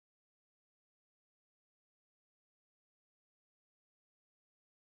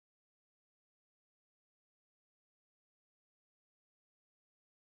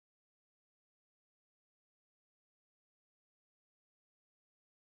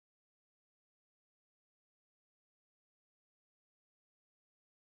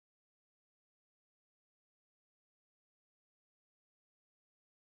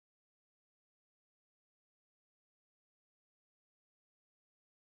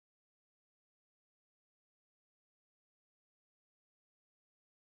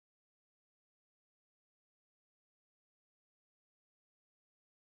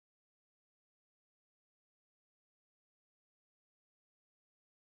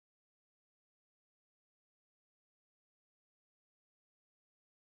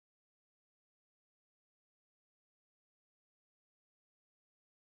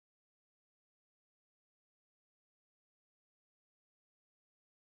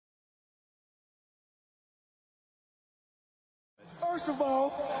First of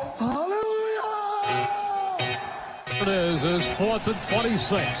all, hallelujah! It is 4th and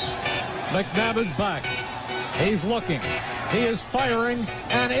 26. McNabb is back. He's looking. He is firing,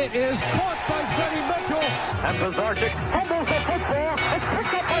 and it is caught by Freddie Mitchell. And Pizarczyk fumbles the football. It's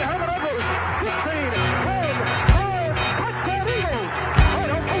picked up by Herman Edwards. 15, 10, 5, touchdown Eagles. I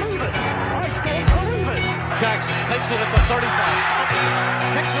don't believe it. I don't believe it. Jackson takes it at the 35.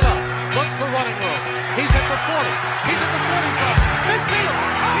 Picks it up. Looks for running room. He's at the 40. He's at the 45. Midfield.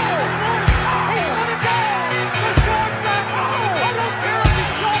 Oh! He's gonna go! The short back. Oh! I don't care if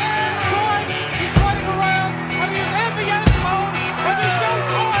he's shot. Going. He's running around. I mean, and the end zone. And there's no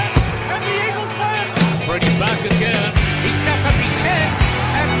time. And the Eagles win. Brings back again. He steps up his head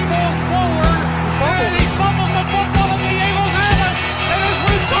and falls forward. And he fumbles the football and the Eagles have it. And it's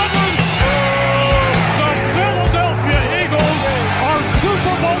recovered. The Philadelphia Eagles are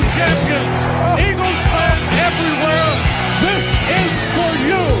Super Bowl champions. Eagles fans everywhere, this is for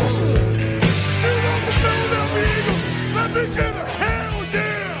you. You love the Philadelphia Eagles. Let me get a hell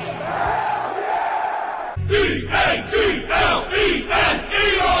yeah! E-A-G-L-E-S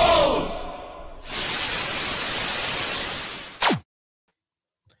Eagles!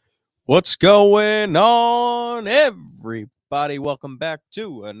 What's going on, everybody? Welcome back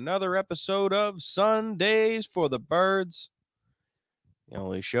to another episode of Sundays for the Birds. The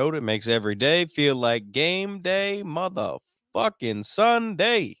only show that makes every day feel like game day, motherfucking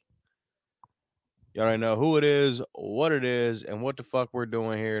Sunday. You already know who it is, what it is, and what the fuck we're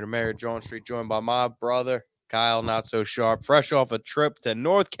doing here at Marriott John Street, joined by my brother, Kyle, not so sharp, fresh off a trip to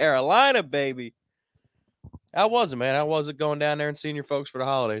North Carolina, baby. How was it, man? How was it going down there and seeing your folks for the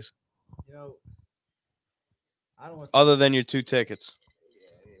holidays? You know, I don't want to. Other than your 2 tickets.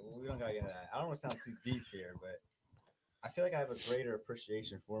 Yeah, well, we don't gotta get into that. I don't want to sound too deep here, but I feel like I have a greater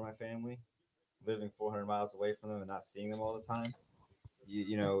appreciation for my family, living 400 miles away from them and not seeing them all the time.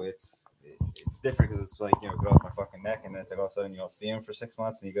 You know, it's different because it's like, you know, get off my fucking neck, and then it's like all of a sudden you don't see them for 6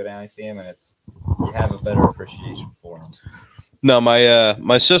 months, and you go down and see them, and you have a better appreciation for them. No,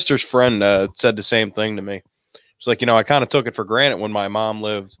 my sister's friend said the same thing to me. She's like, you know, I kind of took it for granted when my mom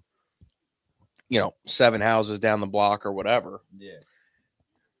lived, 7 houses down the block or whatever. Yeah.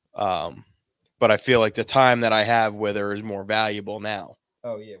 But I feel like the time that I have with her is more valuable now.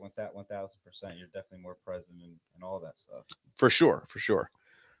 Oh yeah, 1,000%. You're definitely more present and all that stuff. For sure.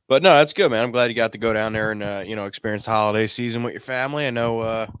 But no, that's good, man. I'm glad you got to go down there and experience the holiday season with your family. I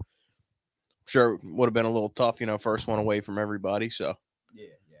know, sure it would have been a little tough, first one away from everybody. So yeah,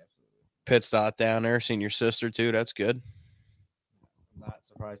 absolutely. Pit stop down there, seeing your sister too. That's good. I'm not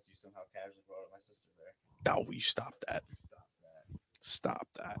surprised you somehow casually brought up my sister there. Oh, you stop that. Stop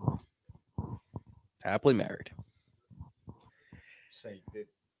that. Happily married. So you did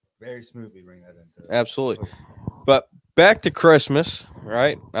very smoothly bring that into. Absolutely. But back to Christmas,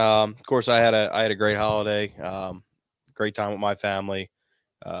 right? Of course, I had a great holiday, great time with my family,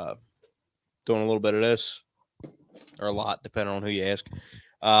 doing a little bit of this, or a lot, depending on who you ask.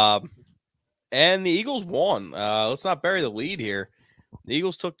 And the Eagles won. Let's not bury the lead here. The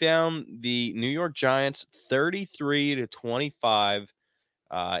Eagles took down the New York Giants 33-25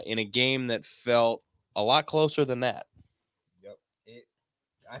 in a game that felt a lot closer than that. Yep.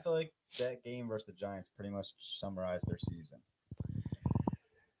 I feel like that game versus the Giants pretty much summarized their season.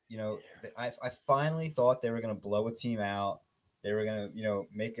 I finally thought they were going to blow a team out. They were going to,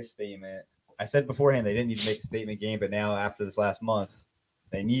 make a statement. I said beforehand they didn't need to make a statement game, but now after this last month,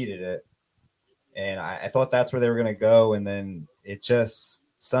 they needed it. And I thought that's where they were going to go, and then it just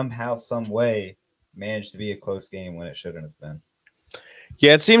somehow, some way managed to be a close game when it shouldn't have been.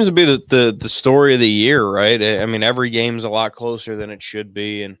 Yeah, it seems to be the story of the year, right? I mean, every game's a lot closer than it should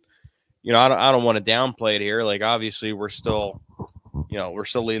be, and I don't want to downplay it here. Like, obviously, we're still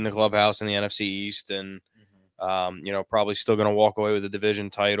leading the clubhouse in the NFC East, and probably still going to walk away with the division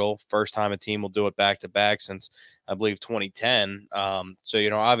title. First time a team will do it back to back since I believe 2010.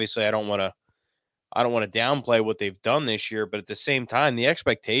 So obviously, I don't want to downplay what they've done this year, but at the same time, the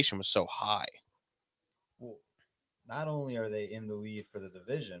expectation was so high. Well, not only are they in the lead for the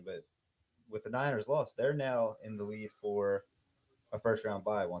division, but with the Niners loss, they're now in the lead for a first-round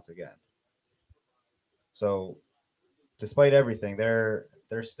bye once again. So, despite everything, they're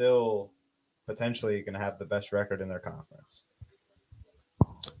still potentially going to have the best record in their conference.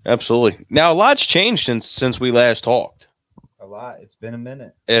 Absolutely. Now, a lot's changed since we last talked. A lot. It's been a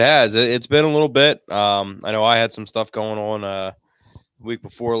minute. It has. It's been a little bit. I know I had some stuff going on the week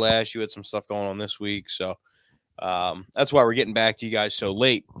before last. You had some stuff going on this week. So that's why we're getting back to you guys so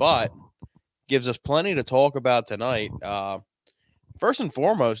late. But gives us plenty to talk about tonight. First and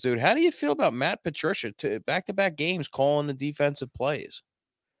foremost, dude, how do you feel about Matt Patricia to back-to-back games calling the defensive plays?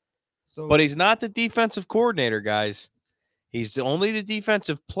 So, But he's not the defensive coordinator, guys. He's only the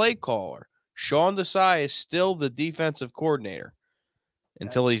defensive play caller. Sean Desai is still the defensive coordinator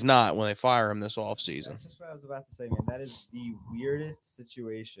until he's not when they fire him this offseason. That's just what I was about to say, man. That is the weirdest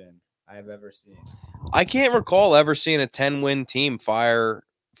situation I've ever seen. I can't recall ever seeing a 10-win team fire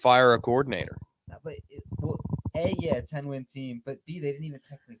a coordinator. No, but A, yeah, 10-win team, but B, they didn't even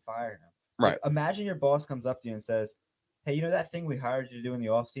technically fire him. Right. Like, imagine your boss comes up to you and says, hey, you know that thing we hired you to do in the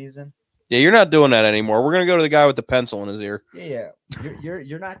offseason? Yeah, you're not doing that anymore. We're gonna go to the guy with the pencil in his ear. Yeah.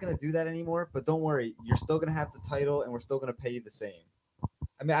 You're not gonna do that anymore, but don't worry, you're still gonna have the title and we're still gonna pay you the same.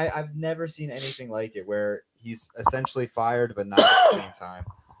 I mean, I've never seen anything like it where he's essentially fired but not at the same time.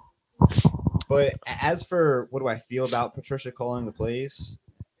 But as for what do I feel about Patricia calling the plays,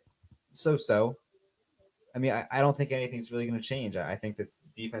 so. I mean, I don't think anything's really going to change. I think that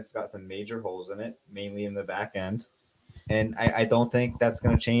defense has got some major holes in it, mainly in the back end. And I don't think that's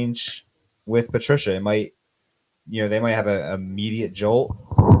going to change with Patricia. It might, they might have an immediate jolt,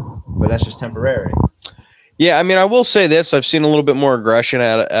 but that's just temporary. Yeah, I mean, I will say this. I've seen a little bit more aggression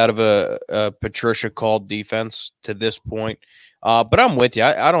out of a Patricia called defense to this point. But I'm with you.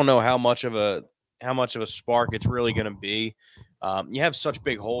 I don't know how much of a spark it's really going to be. You have such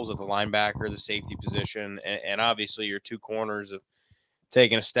big holes at the linebacker, the safety position, and obviously your two corners have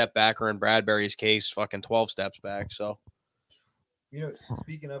taken a step back, or in Bradbury's case, fucking 12 steps back. So,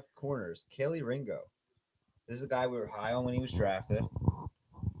 speaking of corners, Kelly Ringo, this is a guy we were high on when he was drafted.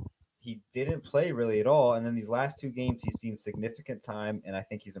 He didn't play really at all, and then these last two games he's seen significant time, and I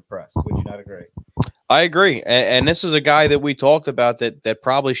think he's impressed. Would you not agree? I agree, and this is a guy that we talked about that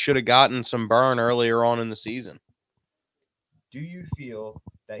probably should have gotten some burn earlier on in the season. Do you feel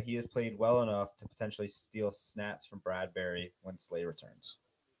that he has played well enough to potentially steal snaps from Bradbury when Slay returns?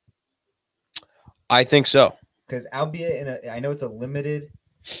 I think so. Because albeit I know it's a limited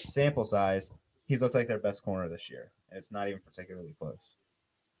sample size, he's looked like their best corner this year, and it's not even particularly close.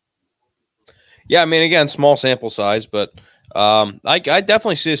 Yeah, I mean, again, small sample size, but I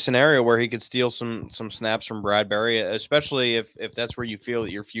definitely see a scenario where he could steal some snaps from Bradbury, especially if that's where you feel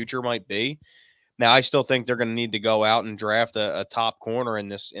that your future might be. Now, I still think they're going to need to go out and draft a top corner in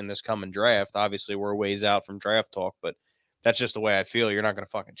this coming draft. Obviously, we're a ways out from draft talk, but that's just the way I feel. You're not going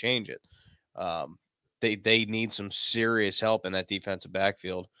to fucking change it. They need some serious help in that defensive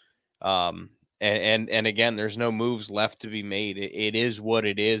backfield. And again, there's no moves left to be made. It is what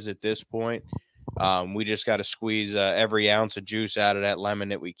it is at this point. We just got to squeeze every ounce of juice out of that lemon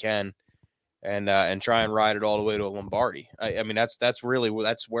that we can, and try and ride it all the way to a Lombardi. I mean, that's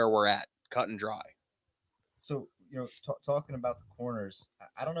where we're at, cut and dry. So, talking about the corners,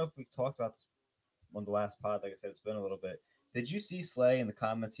 I don't know if we've talked about this on the last pod. Like I said, it's been a little bit. Did you see Slay and the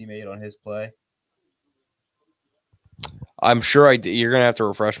comments he made on his play? I'm sure I did. You're going to have to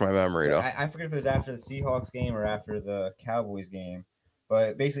refresh my memory, So though. I forget if it was after the Seahawks game or after the Cowboys game,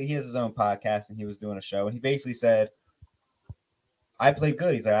 but basically he has his own podcast and he was doing a show, and he basically said, I played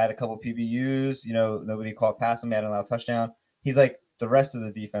good. He's like, I had a couple PBUs, nobody caught past him, he had an allowed touchdown. He's like, the rest of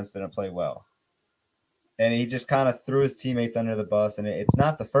the defense didn't play well. And he just kind of threw his teammates under the bus, and it's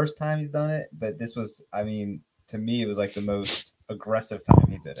not the first time he's done it, but this was, I mean, to me, it was like the most aggressive time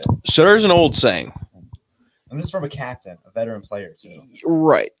he did it. So there's an old saying. And this is from a captain, a veteran player, too.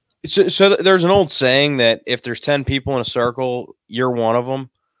 Right. So there's an old saying that if there's 10 people in a circle, you're one of them,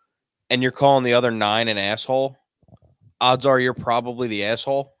 and you're calling the other 9 an asshole, odds are you're probably the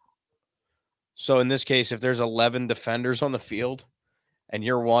asshole. So in this case, if there's 11 defenders on the field and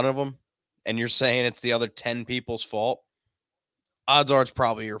you're one of them and you're saying it's the other 10 people's fault, odds are it's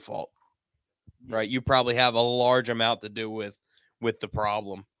probably your fault, right? You probably have a large amount to do with the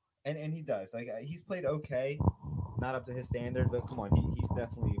problem. And he does. Like, he's played okay, not up to his standard, but come on, he's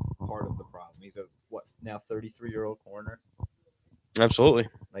definitely part of the problem. He's a, now 33-year-old corner? Absolutely.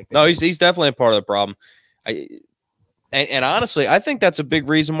 No, he's definitely a part of the problem. And honestly, I think that's a big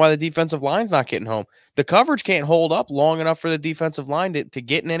reason why the defensive line's not getting home. The coverage can't hold up long enough for the defensive line to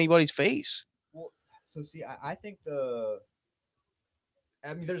get in anybody's face. Well, so see, I think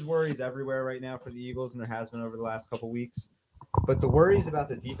there's worries everywhere right now for the Eagles, and there has been over the last couple weeks. But the worries about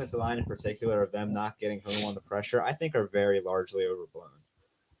the defensive line in particular of them not getting home on the pressure, I think are very largely overblown.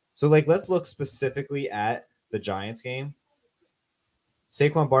 So, let's look specifically at the Giants game.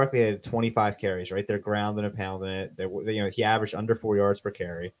 Saquon Barkley had 25 carries, right? They're grounding and pounding it. He averaged under 4 yards per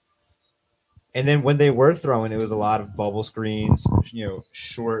carry. And then when they were throwing, it was a lot of bubble screens,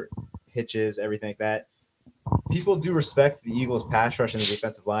 short pitches, everything like that. people do respect the Eagles' pass rush and the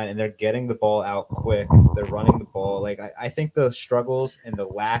defensive line, and they're getting the ball out quick. They're running the ball. Like I think the struggles and the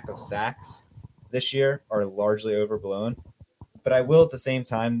lack of sacks this year are largely overblown. But I will at the same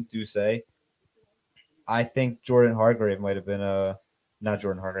time do say, I think Jordan Hargrave might have been not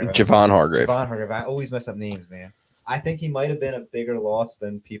Jordan Hargrave. Javon Hargrave. Javon Hargrave. I always mess up names, man. I think he might have been a bigger loss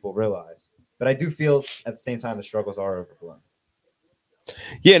than people realize. But I do feel at the same time the struggles are overblown.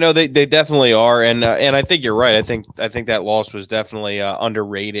 Yeah, no, they definitely are, and I think you're right. I think that loss was definitely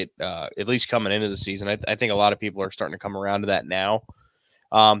underrated, at least coming into the season. I think a lot of people are starting to come around to that now.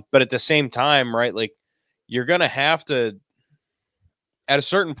 But at the same time, right, like you're gonna have to, at a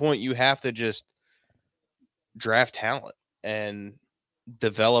certain point, you have to just draft talent and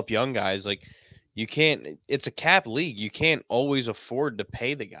develop young guys. Like you can't. It's a cap league. You can't always afford to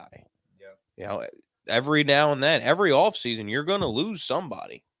pay the guy. Yeah. You know. Every now and then, every offseason, you're going to lose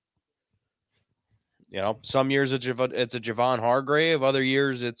somebody. You know, some years it's a Javon Hargrave. Other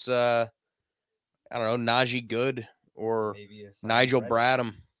years it's, I don't know, Najee Good or Maybe Nigel Reddick. Bradham.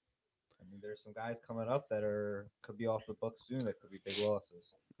 I mean, there's some guys coming up that could be off the books soon that could be big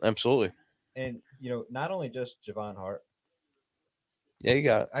losses. Absolutely. And, not only just Javon Hart. Yeah, you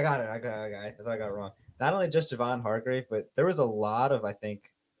got it. I got it. I thought I got it wrong. Not only just Javon Hargrave, but there was a lot of, I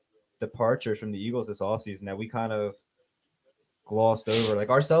think, departures from the Eagles this offseason that we kind of glossed over,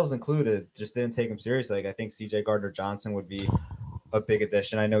 like ourselves included, just didn't take him seriously. Like I think CJ Gardner-Johnson would be a big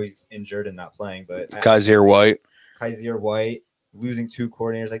addition. I know he's injured and not playing, but Kaiser White, losing 2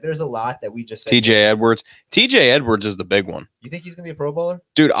 coordinators. Like there's a lot that we just said. TJ Edwards. TJ Edwards is the big one. You think he's gonna be a Pro Bowler?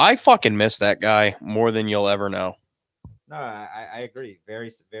 Dude, I fucking miss that guy more than you'll ever know. No, I agree.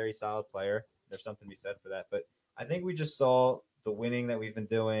 Very, very solid player. There's something to be said for that. But I think we just saw the winning that we've been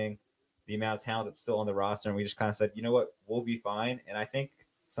doing, the amount of talent that's still on the roster, and we just kind of said, you know what, we'll be fine. And I think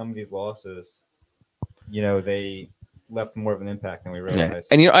some of these losses, they left more of an impact than we realized.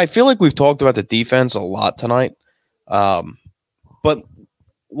 Yeah. And I feel like we've talked about the defense a lot tonight. But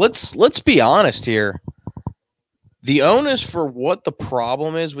let's be honest here. The onus for what the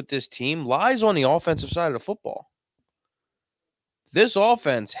problem is with this team lies on the offensive side of the football. This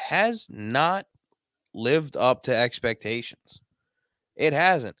offense has not lived up to expectations. It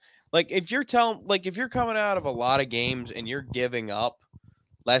hasn't. Like if you're coming out of a lot of games and you're giving up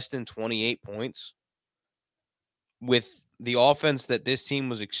less than 28 points with the offense that this team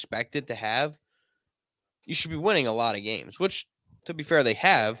was expected to have, you should be winning a lot of games, which to be fair, they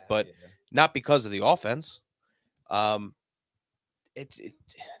have, but not because of the offense.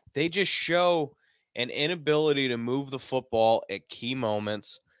 They just show an inability to move the football at key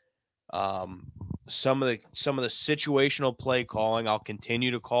moments. Some of the situational play calling, I'll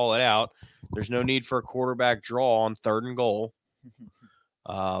continue to call it out. There's no need for a quarterback draw on 3rd and goal.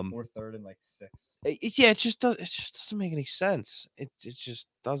 Or 3rd and 6. It just doesn't make any sense. It just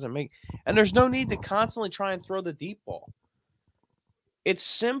doesn't make. And there's no need to constantly try and throw the deep ball. It's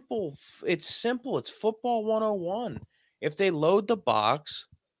simple. It's football 101. If they load the box,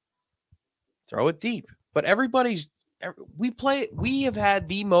 throw it deep. But we have had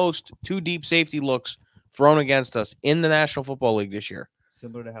the most 2 deep safety looks thrown against us in the National Football League this year.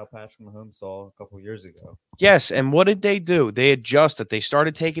 Similar to how Patrick Mahomes saw a couple years ago. Yes, and what did they do? They adjusted. They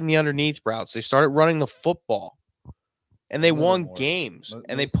started taking the underneath routes. They started running the football. And they won games.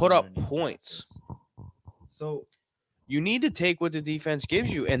 And they put up points. So you need to take what the defense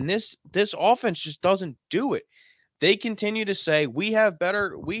gives you. And this offense just doesn't do it. They continue to say we have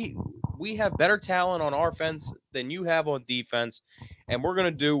better talent on offense than you have on defense, and we're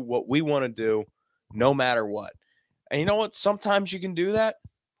going to do what we want to do no matter what. And you know what? Sometimes you can do that.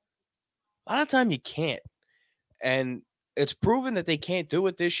 A lot of time you can't. And it's proven that they can't do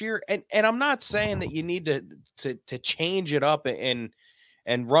it this year. And I'm not saying that you need to change it up and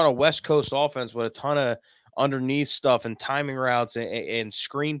run a West Coast offense with a ton of underneath stuff and timing routes and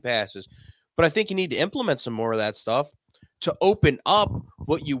screen passes. But I think you need to implement some more of that stuff to open up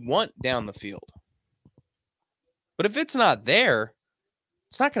what you want down the field. But if it's not there,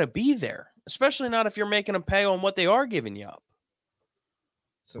 it's not going to be there, especially not if you're making them pay on what they are giving you up.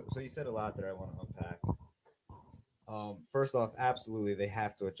 So you said a lot there I want to unpack. First off, absolutely, they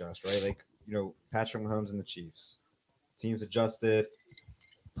have to adjust, right? Like, Patrick Mahomes and the Chiefs. Teams adjusted,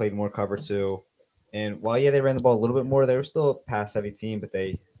 played more cover 2. And while, they ran the ball a little bit more, they were still a pass-heavy team, but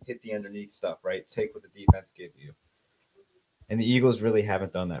they hit the underneath stuff, right? Take what the defense gave you. And the Eagles really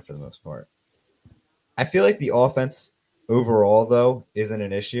haven't done that for the most part. I feel like the offense overall, though, isn't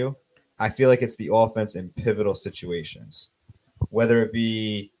an issue. I feel like it's the offense in pivotal situations, whether it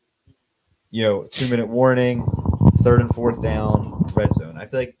be, 2-minute warning, 3rd and 4th down, red zone. I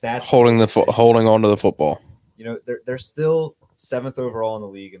feel like that's holding on to the football. You know, they're still 7th overall in the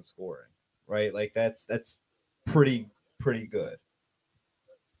league in scoring, right? Like that's pretty good.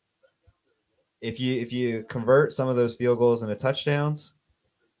 If you convert some of those field goals into touchdowns,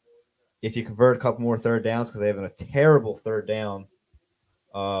 if you convert a couple more third downs, because they have a terrible third down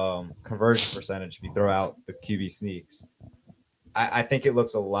conversion percentage if you throw out the QB sneaks, I think it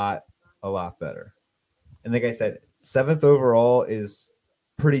looks a lot better. And like I said, 7th overall is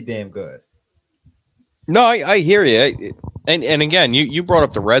pretty damn good. No, I hear you. And again, you brought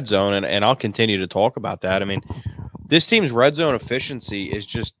up the red zone, and I'll continue to talk about that. I mean, this team's red zone efficiency is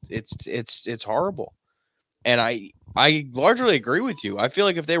just it's horrible. And I largely agree with you. I feel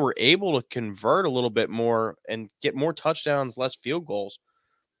like if they were able to convert a little bit more and get more touchdowns, less field goals,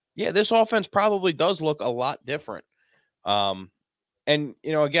 yeah, this offense probably does look a lot different. And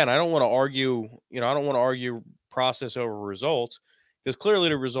again, I don't want to argue, I don't want to argue process over results, because clearly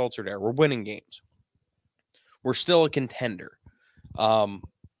the results are there. We're winning games. We're still a contender. But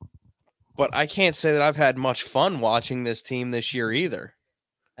I can't say that I've had much fun watching this team this year either.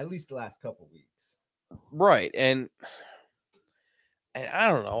 At least the last couple weeks. Right. And I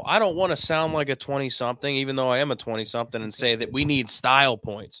don't know. I don't want to sound like a 20-something, even though I am a 20-something, and say that we need style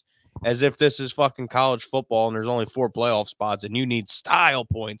points, as if this is fucking college football and there's only 4 playoff spots and you need style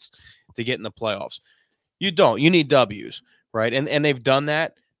points to get in the playoffs. You don't. You need W's, right? And they've done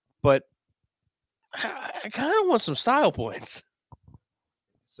that, but I kind of want some style points.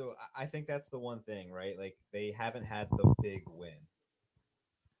 So I think that's the one thing, right? Like, they haven't had the big win.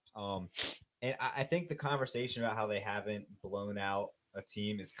 And I think the conversation about how they haven't blown out a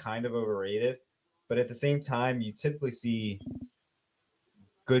team is kind of overrated. But at the same time, you typically see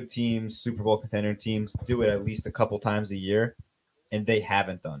good teams, Super Bowl contender teams, do it at least a couple times a year, and they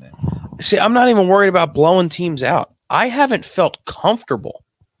haven't done it. See, I'm not even worried about blowing teams out. I haven't felt comfortable.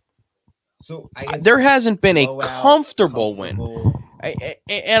 So I guess there hasn't been a comfortable win.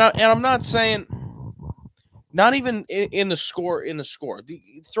 And I'm not saying, not even in the score.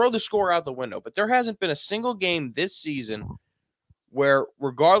 Throw the score out the window. But there hasn't been a single game this season where,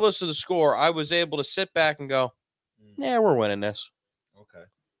 regardless of the score, I was able to sit back and go, yeah, we're winning this. Okay.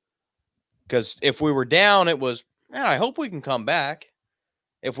 Because if we were down, it was, man, I hope we can come back.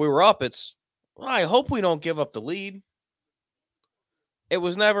 If we were up, it's, well, I hope we don't give up the lead. It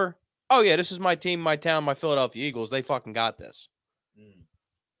was never, oh, yeah, this is my team, my town, my Philadelphia Eagles. They fucking got this.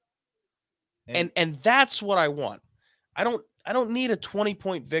 And that's what I want. I don't need a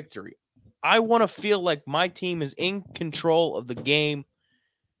 20-point victory. I want to feel like my team is in control of the game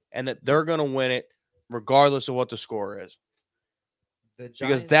and that they're going to win it regardless of what the score is.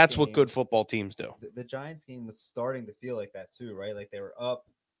 Because that's what good football teams do. The Giants game was starting to feel like that too, right? Like, they were up,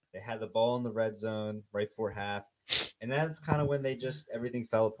 they had the ball in the red zone right before half, and that's kind of when everything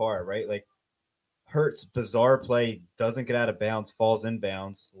fell apart, right? Like, Hurts, bizarre play, doesn't get out of bounds, falls in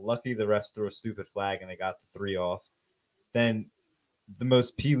bounds. Lucky the refs threw a stupid flag and they got the 3 off. Then the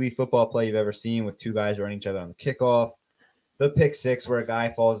most peewee football play you've ever seen, with 2 guys running each other on the kickoff. The pick 6 where a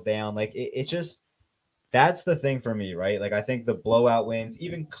guy falls down. Like, it just, that's the thing for me, right? Like, I think the blowout wins,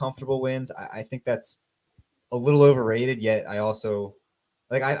 even comfortable wins, I think that's a little overrated. Yet I also,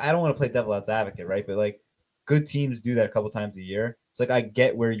 like, I don't want to play devil's advocate, right? But, like, good teams do that a couple times a year. It's like, I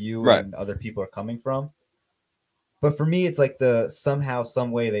get where you and other people are coming from. But for me, it's like somehow,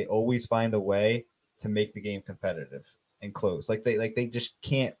 some way, they always find a way to make the game competitive and close. Like they just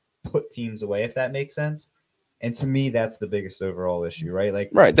can't put teams away, if that makes sense. And to me, that's the biggest overall issue, right? Like,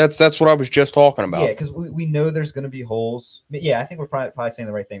 right. That's what I was just talking about. Yeah, because we know there's going to be holes. Yeah, I think we're probably saying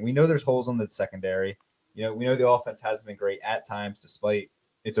the right thing. We know there's holes on the secondary. We know the offense hasn't been great at times, despite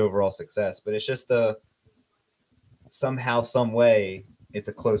its overall success. But it's just somehow, some way, it's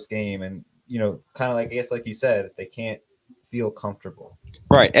a close game, and kind of like, I guess, like you said, they can't feel comfortable.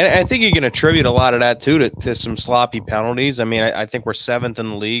 Right, and I think you can attribute a lot of that too to some sloppy penalties. I mean, I think we're 7th in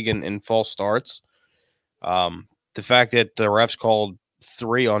the league in false starts. The fact that the refs called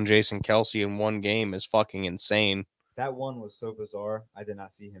 3 on Jason Kelce in one game is fucking insane. That one was so bizarre. I did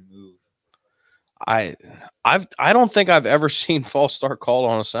not see him move. I don't think I've ever seen false start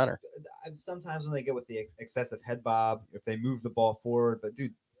called on a center. Sometimes when they get with the excessive head bob, if they move the ball forward, but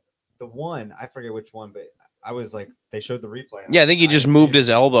dude, the one, I forget which one, but I was like, they showed the replay. Yeah, I think he just moved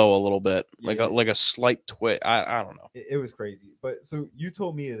his elbow a little bit, like a slight twitch. I don't know. It was crazy. But so you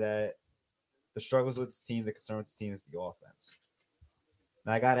told me that the struggles with this team, the concern with this team is the offense.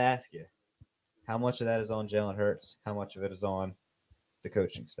 Now I got to ask you, how much of that is on Jalen Hurts? How much of it is on the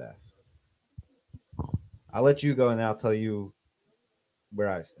coaching staff? I'll let you go, and then I'll tell you where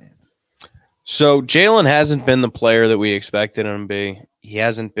I stand. So Jalen hasn't been the player that we expected him to be. He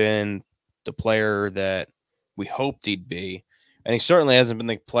hasn't been the player that we hoped he'd be, and he certainly hasn't been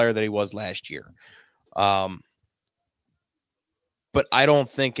the player that he was last year. But I don't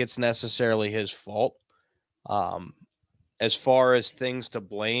think it's necessarily his fault. As far as things to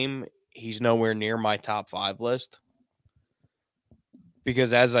blame, he's nowhere near my top 5 list.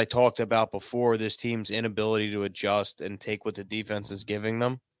 Because as I talked about before, this team's inability to adjust and take what the defense is giving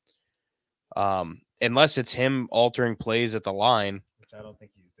them, unless it's him altering plays at the line, which I don't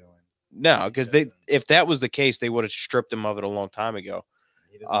think he's doing. no, because if that was the case, they would have stripped him of it a long time ago.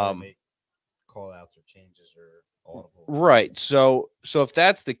 He doesn't really make call outs or changes or audible. Right. So if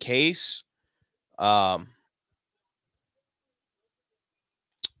that's the case, yeah,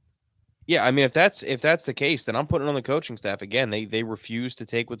 I mean, if that's the case, then I'm putting it on the coaching staff again. They refuse to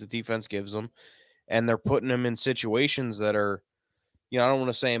take what the defense gives them, and they're putting them in situations that are, I don't want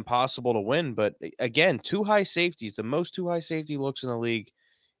to say impossible to win, but again, 2 high safeties, the most 2 high safety looks in the league,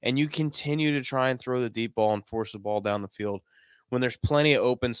 and you continue to try and throw the deep ball and force the ball down the field when there's plenty of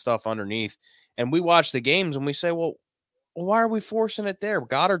open stuff underneath. And we watch the games and we say, well, why are we forcing it there?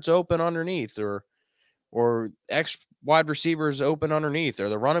 Goddard's open underneath, or X wide receivers open underneath, or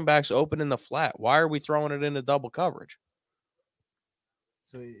the running backs open in the flat. Why are we throwing it into double coverage?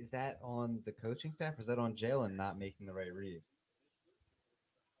 So is that on the coaching staff, or is that on Jalen not making the right read?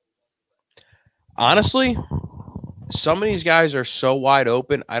 Honestly, some of these guys are so wide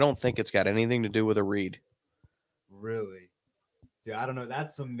open, I don't think it's got anything to do with a read. Really? Dude, I don't know.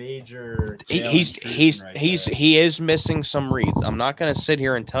 That's some major. He is missing some reads. I'm not going to sit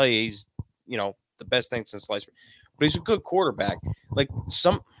here and tell you he's, the best thing since sliced bread, but he's a good quarterback. Like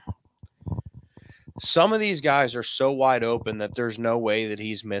some of these guys are so wide open that there's no way that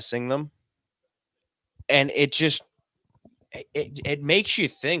he's missing them, and it just it makes you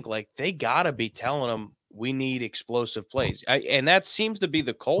think like they got to be telling him we need explosive plays, and that seems to be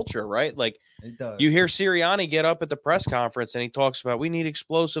the culture, right? Like it does. You hear Sirianni get up at the press conference and he talks about we need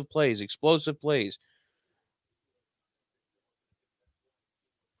explosive plays, explosive plays.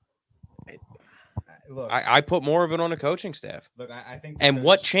 Look, I put more of it on the coaching staff. Look, I think. And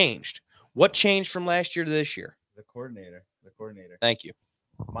what changed? What changed from last year to this year? The coordinator. Thank you.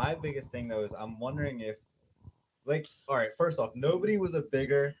 My biggest thing though is I'm wondering if, all right, first off, nobody was a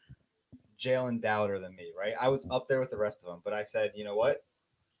bigger Jalen doubter than me, right? I was up there with the rest of them, but I said, you know what?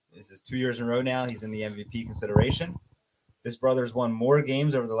 This is 2 years in a row now. He's in the MVP consideration. This brother's won more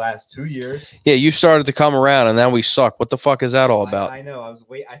games over the last 2 years. Yeah, you started to come around, and now we suck. What the fuck is that all about? I know.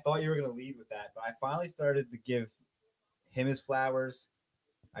 I thought you were going to lead with that, but I finally started to give him his flowers.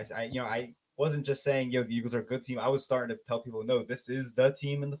 I wasn't just saying, the Eagles are a good team. I was starting to tell people, no, this is the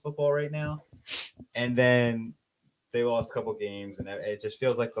team in the football right now. And then they lost a couple games, and it just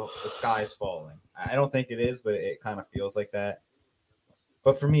feels like the sky is falling. I don't think it is, but it kind of feels like that.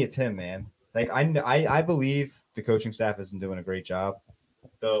 But for me, it's him, man. Like I believe the coaching staff isn't doing a great job.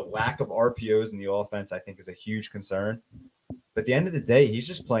 The lack of RPOs in the offense, I think, is a huge concern. But at the end of the day, he's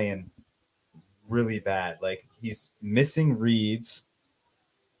just playing really bad. Like he's missing reads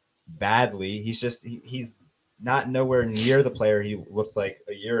badly. He's not nowhere near the player he looked like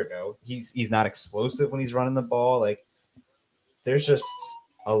a year ago. He's not explosive when he's running the ball. Like there's just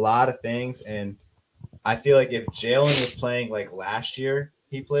a lot of things, and I feel like if Jalen was playing like last year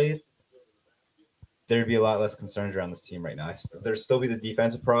he played, there'd be a lot less concerns around this team right now. There'd still be the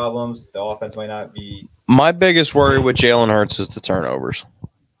defensive problems. The offense might not be. My biggest worry with Jalen Hurts is the turnovers.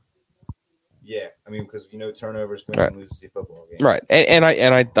 Yeah, I mean, because turnovers going to lose the football game. Right, and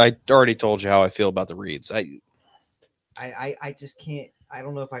I already told you how I feel about the reads. I just can't. I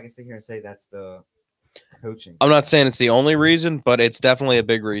don't know if I can sit here and say that's the coaching. I'm not saying it's the only reason, but it's definitely a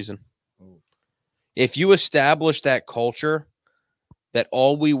big reason. Ooh. If you establish that culture that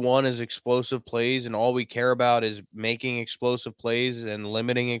all we want is explosive plays and all we care about is making explosive plays and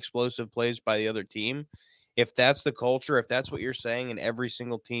limiting explosive plays by the other team, if that's the culture, if that's what you're saying in every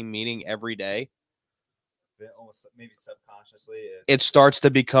single team meeting every day, almost maybe subconsciously, it starts to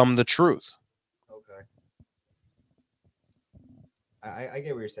become the truth. Okay. I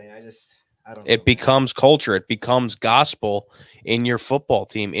get what you're saying. I don't know. It becomes culture. It becomes gospel in your football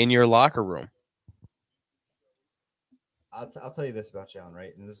team, in your locker room. I'll tell you this about Jalen,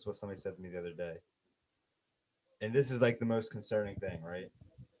 right? And this is what somebody said to me the other day. And this is like the most concerning thing, right?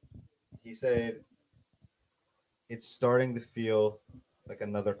 He said it's starting to feel like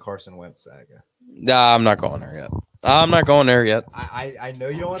another Carson Wentz saga. Nah, I'm not going there yet. I know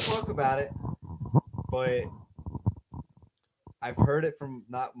you don't want to talk about it, but I've heard it from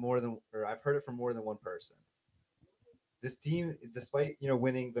more than one person. This team, despite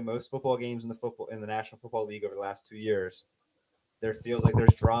winning the most football games in the National Football League over the last 2 years, there feels like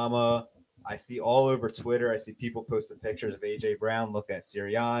there's drama. I see all over Twitter. I see people posting pictures of AJ Brown looking at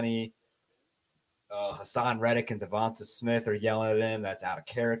Sirianni. Hassan Reddick and Devonta Smith are yelling at him. That's out of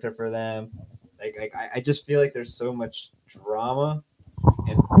character for them. I just feel like there's so much drama,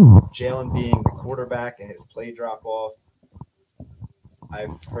 and Jalen being the quarterback and his play drop off.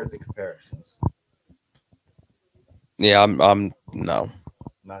 I've heard the comparisons. Yeah, I'm no.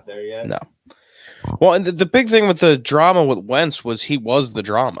 Not there yet. No. Well, and the big thing with the drama with Wentz was he was the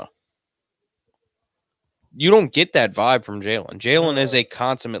drama. You don't get that vibe from Jalen. Jalen is a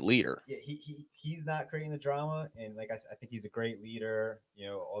consummate leader. Yeah, he's not creating the drama, and like I think he's a great leader. You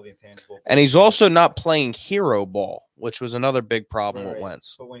know, all the intangible. And he's also not playing hero ball, which was another big problem with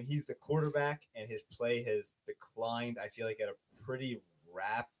Wentz. But when he's the quarterback and his play has declined, I feel like at a pretty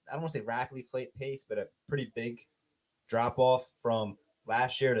I don't want to say rapidly pace, but a pretty big drop off from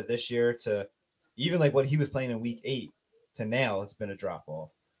last year to this year to even like what he was playing in week 8 to now, it's been a drop off.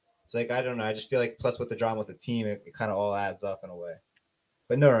 It's like, I don't know. I just feel like plus with the drama with the team, it kind of all adds up in a way.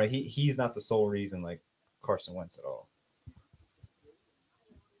 But no, he's not the sole reason like Carson Wentz at all.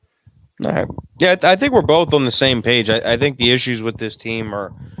 All right. Yeah, I think we're both on the same page. I think the issues with this team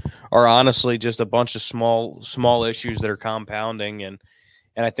are honestly just a bunch of small issues that are compounding, and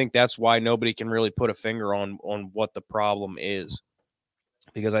I think that's why nobody can really put a finger on what the problem is,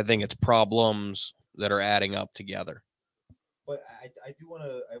 because I think it's problems that are adding up together. But I want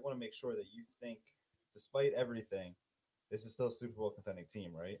to make sure that you think, despite everything, this is still a Super Bowl contending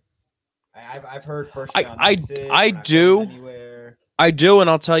team, right? I've heard first round. I do, and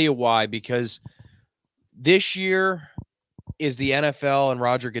I'll tell you why. Because this year is the NFL and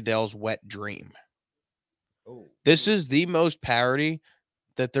Roger Goodell's wet dream. This is the most parity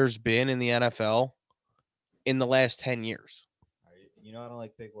that there's been in the NFL in the last 10 years. You know, I don't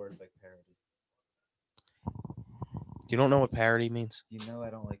like big words like parity. You don't know what parity means? You know I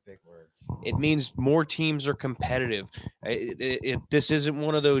don't like big words. It means more teams are competitive. This isn't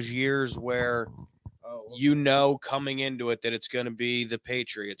one of those years where you know coming into it that it's going to be the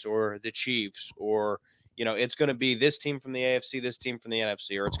Patriots or the Chiefs, or it's going to be this team from the AFC, this team from the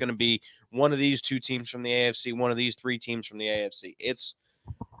NFC, or it's going to be one of these two teams from the AFC, one of these three teams from the AFC.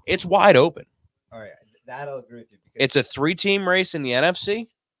 It's wide open. All right, that I'll agree with you. It's a 3-team race in the NFC.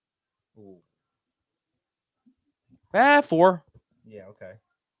 Ooh. 4. Yeah, okay.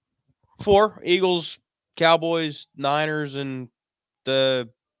 4. Eagles, Cowboys, Niners, and the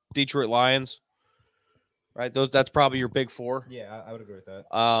Detroit Lions. Right? That's probably your big 4. Yeah, I would agree with that.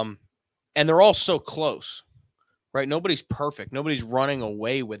 And they're all so close. Right? Nobody's perfect. Nobody's running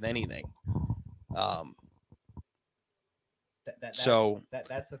away with anything. That's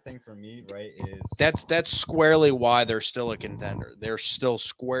the thing for me, right? Is that's squarely why they're still a contender. They're still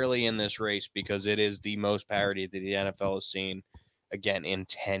squarely in this race because it is the most parity that the NFL has seen, again, in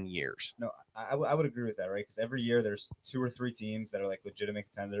 10 years. No, I would agree with that, right? Because every year there's 2 or 3 teams that are like legitimate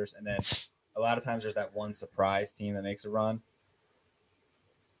contenders, and then a lot of times there's that one surprise team that makes a run.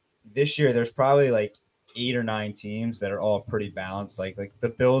 This year there's probably like 8 or 9 teams that are all pretty balanced. Like the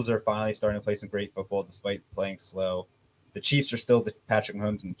Bills are finally starting to play some great football despite playing slow. The Chiefs are still the Patrick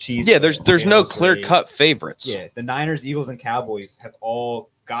Mahomes and Chiefs. Yeah, there's no clear-cut favorites. Yeah, the Niners, Eagles, and Cowboys have all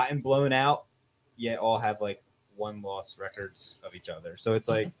gotten blown out, yet all have like 1-loss records of each other. So it's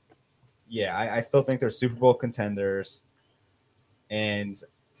like, yeah, I still think they're Super Bowl contenders, and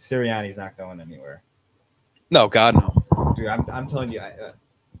Sirianni's not going anywhere. No, God, no. Dude, I'm telling you,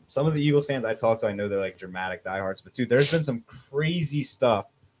 some of the Eagles fans I talk to, I know they're like dramatic diehards, but dude, there's been some crazy stuff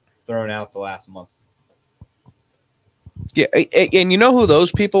thrown out the last month. Yeah, and you know who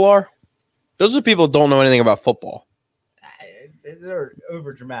those people are? Those are people who don't know anything about football. They're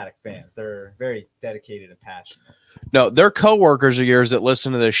over dramatic fans. They're very dedicated and passionate. No, they're coworkers of yours that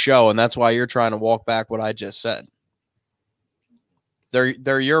listen to this show, and that's why you're trying to walk back what I just said.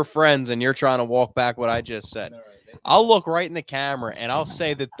 They're your friends, and you're trying to walk back what I just said. I'll look right in the camera, and I'll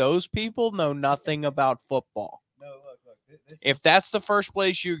say that those people know nothing about football. No, look. If that's the first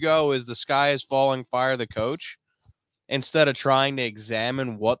place you go is the sky is falling, fire the coach, instead of trying to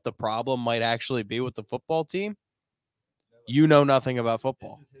examine what the problem might actually be with the football team, you know nothing about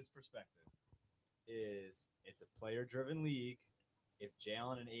football. This is his perspective. It's a player-driven league. If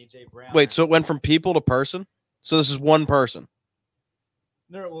Jalen and AJ Brown... Wait, so it went from people to person? So this is one person?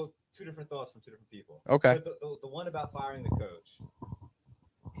 No, well, 2 different thoughts from 2 different people. Okay. The one about firing the coach,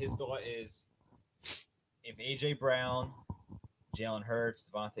 his thought is if AJ Brown, Jalen Hurts,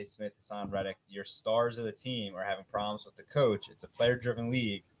 Devonta Smith, Hassan Reddick, your stars of the team are having problems with the coach, it's a player-driven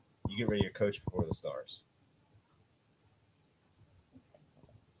league, you get rid of your coach before the stars.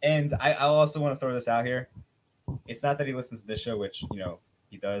 And I also want to throw this out here. It's not that he listens to this show, which,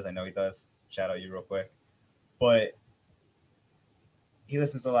 He does. I know he does. Shout out you real quick. But he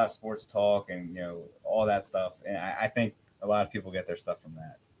listens to a lot of sports talk and, all that stuff. And I think a lot of people get their stuff from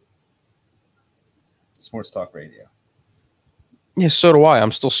that. Sports talk radio. Yeah, so do I.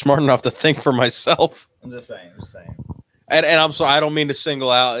 I'm still smart enough to think for myself. I'm just saying. And I'm sorry, I don't mean to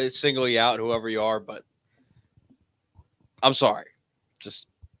single you out, whoever you are, but I'm sorry. Just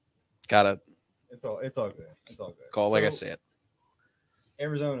gotta It's all good. It's all good. call like I said.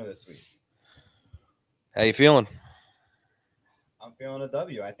 Arizona this week. How you feeling? I'm feeling a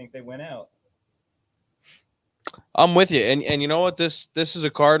W. I think they went out. I'm with you. And you know what? This is a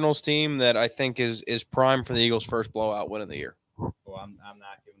Cardinals team that I think is prime for the Eagles' first blowout win of the year. Well, I'm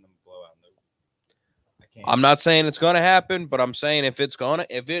not giving them a blowout. No. I can't. I'm not saying it's going to happen, but I'm saying if it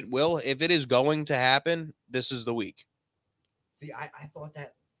is going to happen, this is the week. See, I thought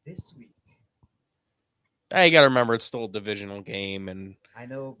that this week. Hey, you got to remember it's still a divisional game, and I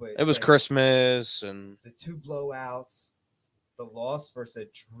know, but it was Christmas, and the two blowouts, the loss versus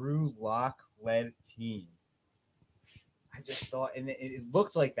a Drew Lock-led team. I just thought, and it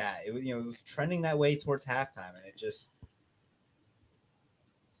looked like that. It was, it was trending that way towards halftime, and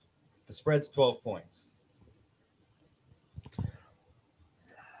the spread's 12 points. I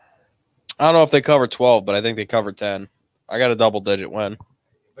don't know if they covered 12, but I think they covered 10. I got a double-digit win.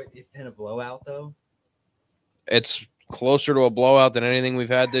 But is 10 a blowout, though? It's closer to a blowout than anything we've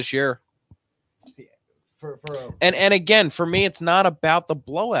had this year. See, and again, for me, it's not about the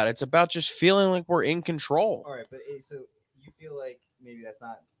blowout. It's about just feeling like we're in control. All right, but so you feel like maybe that's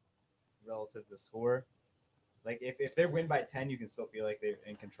not relative to score? Like if they win by 10, you can still feel like they're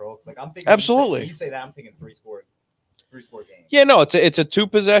in control. Because I'm thinking absolutely. When you say that, I'm thinking three score game. Yeah, no, it's a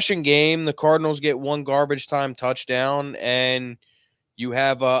 2-possession game. The Cardinals get one garbage time touchdown, and you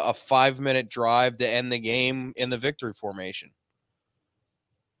have a 5-minute drive to end the game in the victory formation.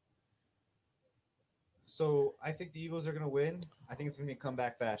 So I think the Eagles are going to win. I think it's going to be a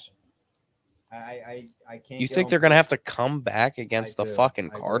comeback fashion. I can't. You think they're going to have to come back against the fucking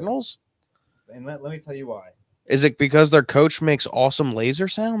Cardinals? And let me tell you why. Is it because their coach makes awesome laser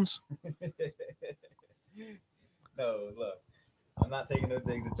sounds? No, look. I'm not taking no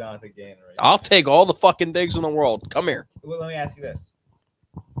digs at Jonathan Gannon right now. I'll take all the fucking digs in the world. Come here. Well, let me ask you this.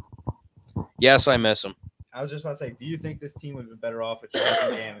 Yes, I miss him. I was just about to say, do you think this team would have been better off with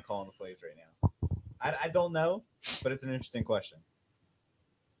Jonathan Gannon calling the plays right now? I don't know, but it's an interesting question.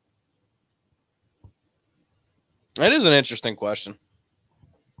 It is an interesting question.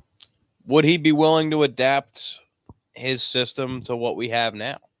 Would he be willing to adapt his system to what we have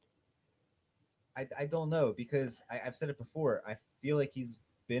now? I don't know, because I've said it before. I feel like he's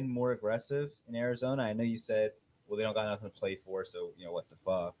been more aggressive in Arizona. I know you said, well, they don't got nothing to play for, so, what the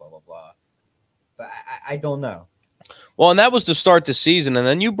fuck, blah, blah, blah. But I don't know. Well, and that was to start the season, and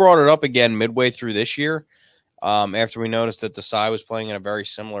then you brought it up again midway through this year after we noticed that Desai was playing in a very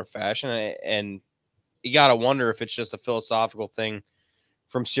similar fashion, and you got to wonder if it's just a philosophical thing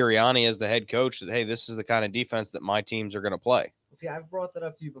from Sirianni as the head coach that, hey, this is the kind of defense that my teams are going to play. See, I've brought that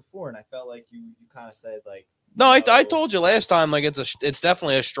up to you before, and I felt like you kind of said, like... No, I told you last time, like, it's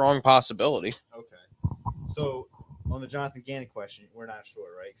definitely a strong possibility. Okay. So, on the Jonathan Gannon question, we're not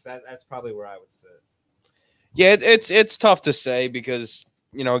sure, right? Because that's probably where I would sit. Yeah, it's tough to say because,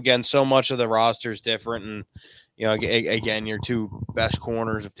 again, so much of the roster is different. And, again, your two best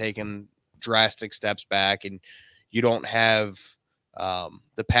corners have taken drastic steps back, and you don't have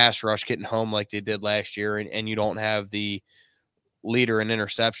the pass rush getting home like they did last year, and you don't have the leader in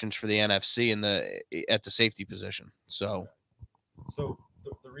interceptions for the NFC at the safety position. So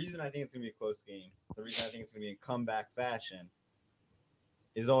the reason I think it's going to be a close game, the reason I think it's going to be in comeback fashion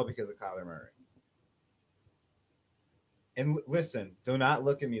is all because of Kyler Murray. And listen, do not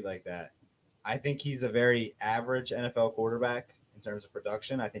look at me like that. I think he's a very average NFL quarterback in terms of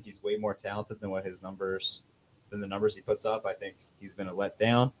production. I think he's way more talented than the numbers he puts up. I think he's been a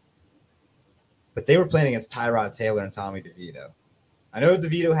letdown. But they were playing against Tyrod Taylor and Tommy DeVito. I know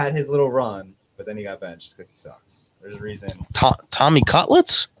DeVito had his little run, but then he got benched because he sucks. There's a reason. Tommy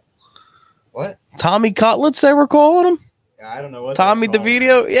Cutlets? What? Tommy Cutlets, they were calling him? I don't know what. Tommy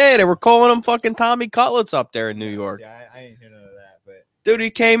DeVito? Yeah, they were calling him fucking Tommy Cutlets up there in New York. Yeah, I didn't hear none of that. But dude, he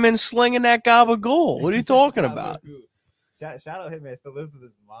came in slinging that gabagool. What are you talking about? Shout out him, man. Still lives with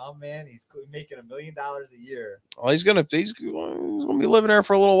his mom, man. He's making $1 million a year. Well, he's gonna be living there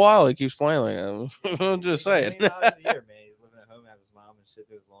for a little while. He keeps playing like that. I'm just saying. $1 million a year, man. He's living at home, have his mom and shit,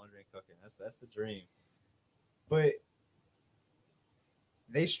 do his laundry and cooking. That's the dream. But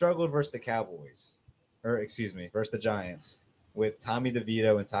they struggled versus the Cowboys, versus the Giants with Tommy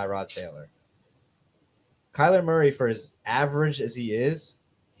DeVito and Tyrod Taylor. Kyler Murray, for as average as he is,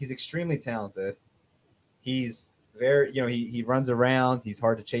 he's extremely talented. He's very, he runs around. He's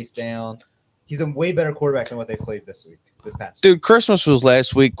hard to chase down. He's a way better quarterback than what they played this past week. Dude, Christmas was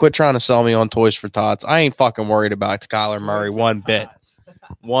last week. Quit trying to sell me on Toys for Tots. I ain't fucking worried about Kyler Murray one bit.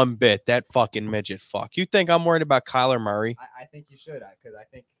 One bit. That fucking midget fuck. You think I'm worried about Kyler Murray? I think you should, because I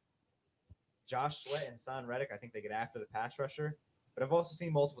think Josh Sweat and Son Reddick, I think they get after the pass rusher. But I've also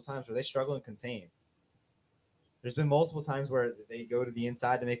seen multiple times where they struggle and contain. There's been multiple times where they go to the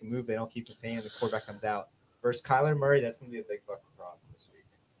inside to make a move. They don't keep containing, and the quarterback comes out. Versus Kyler Murray, that's going to be a big fucking problem this week.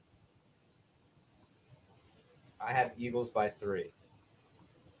 I have Eagles by 3.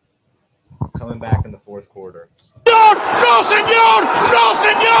 Coming back in the fourth quarter. No, senor! No,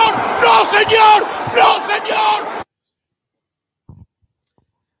 senor! No, senor! No, senor!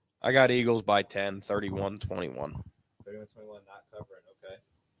 I got Eagles by 10, 31-21. 31-21, not covering. Okay.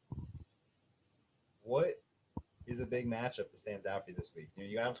 What is a big matchup that stands out for you this week?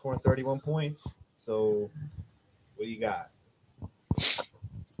 You got them scoring 31 points. So, what do you got?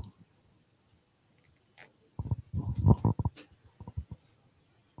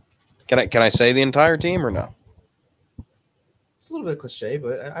 Can I say the entire team or no? It's a little bit cliche,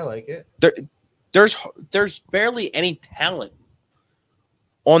 but I like it. There's barely any talent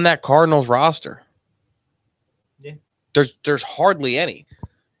on that Cardinals roster. Yeah. There's hardly any.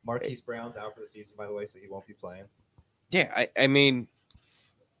 Marquise Brown's out for the season, by the way, so he won't be playing. Yeah, I mean,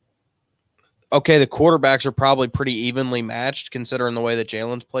 okay, the quarterbacks are probably pretty evenly matched considering the way that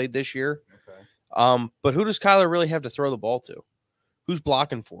Jalen's played this year. Okay. But who does Kyler really have to throw the ball to? Who's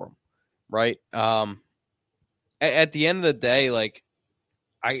blocking for him? Right? At the end of the day, like,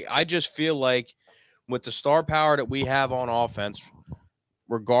 I just feel like with the star power that we have on offense,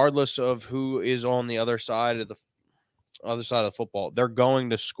 regardless of who is on the other side of the football, they're going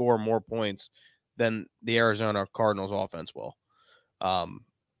to score more points than the Arizona Cardinals offense will.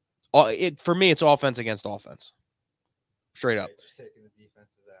 For me, it's offense against offense. Straight up. Just taking the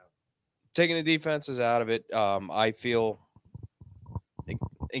defenses out. Taking the defenses out of it, I feel,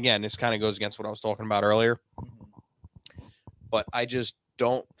 again, this kind of goes against what I was talking about earlier. But I just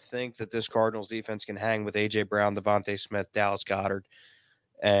don't think that this Cardinals defense can hang with A.J. Brown, Devontae Smith, Dallas Goedert,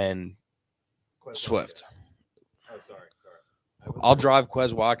 and Swift. Oh, sorry. I'll drive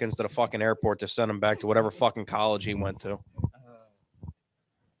Quez Watkins to the fucking airport to send him back to whatever fucking college he went to.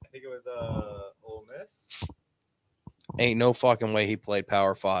 I think it was Ole Miss. Ain't no fucking way he played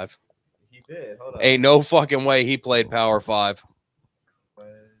Power 5. He did. Hold on. Ain't no fucking way he played Power 5. Quez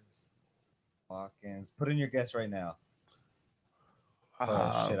Watkins. Put in your guess right now.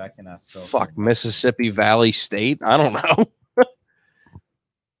 Oh, shit, I cannot spell. Fuck, Mississippi Valley State? I don't know.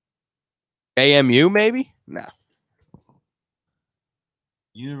 AMU, maybe? No.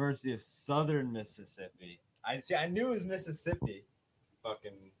 University of Southern Mississippi. I knew it was Mississippi.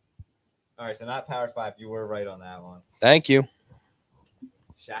 Fucking. All right, so not Power 5. You were right on that one. Thank you.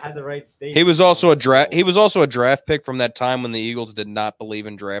 I had the right state. He was also a draft pick from that time when the Eagles did not believe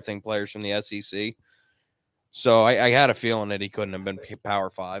in drafting players from the SEC. So I had a feeling that he couldn't have been Power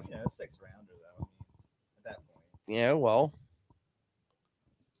 5. Yeah, a 6th rounder though. At that point. Yeah, well,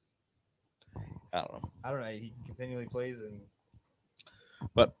 I don't know. He continually plays and.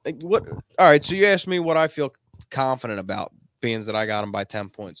 But what? All right. So you asked me what I feel confident about, being that I got him by 10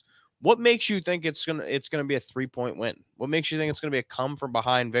 points. What makes you think it's gonna be a 3-point win? What makes you think it's gonna be a come from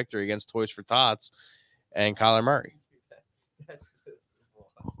behind victory against Toys for Tots and Kyler Murray? That's the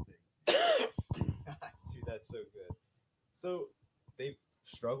lost thing. Dude, that's so good. So they've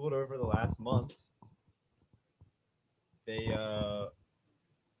struggled over the last month. They I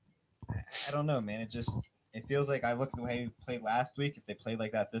don't know, man. It feels like I look at the way they played last week. If they played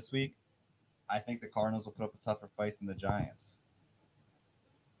like that this week, I think the Cardinals will put up a tougher fight than the Giants.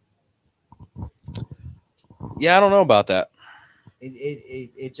 Yeah, I don't know about that.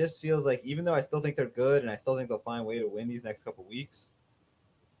 It just feels like, even though I still think they're good and I still think they'll find a way to win these next couple weeks,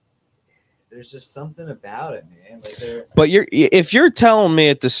 there's just something about it, man. Like but if you're telling me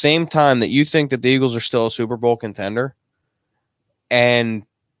at the same time that you think that the Eagles are still a Super Bowl contender and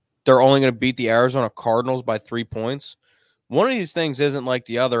they're only going to beat the Arizona Cardinals by 3 points, one of these things isn't like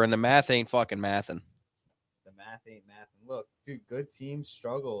the other, and the math ain't fucking mathing. The math ain't mathing. Look, dude, good teams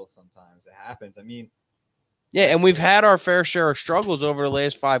struggle sometimes. It happens. I mean, yeah, and we've had our fair share of struggles over the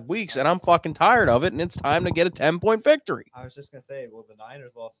last 5 weeks, and I'm fucking tired of it, and it's time to get a 10-point victory. I was just going to say, well, the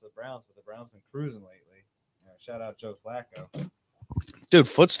Niners lost to the Browns, but the Browns been cruising lately. Shout out Joe Flacco. Dude,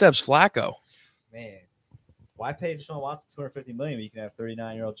 footsteps Flacco. Man, why pay Deshaun Watson $250 million when you can have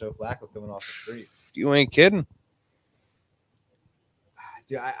 39-year-old Joe Flacco coming off the street? You ain't kidding.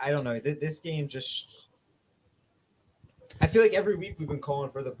 Dude, I don't know. This game just I feel like every week we've been calling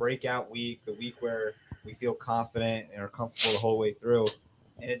for the breakout week, the week where we feel confident and are comfortable the whole way through,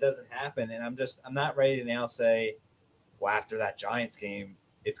 and it doesn't happen. And I'm not ready to now say, well, after that Giants game,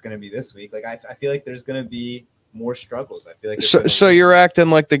 it's going to be this week. Like I feel like there's going to be more struggles. I feel like So you're acting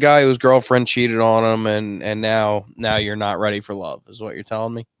like the guy whose girlfriend cheated on him, and now you're not ready for love, is what you're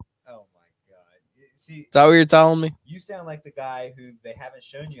telling me? Oh my God! See, Is that what you're telling me? you sound like the guy who they haven't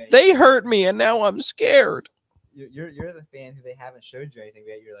shown you anything. They hurt me, and now I'm scared. You're the fan who they haven't showed you anything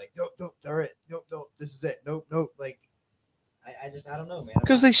yet. You're like, nope, they're it. Nope, this is it. Nope. Like, I don't know, man.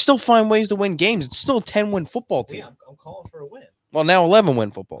 Because they still find ways to win games. It's still a 10-win football team. Yeah, I'm calling for a win. Well, now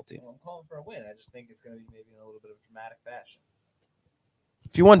 11-win football team. I'm calling for a win. I just think it's going to be maybe in a little bit of dramatic fashion.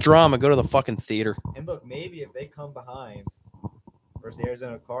 If you want drama, go to the fucking theater. And look, maybe if they come behind versus the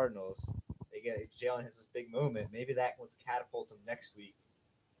Arizona Cardinals, Jalen has this big moment. Maybe that will catapult them next week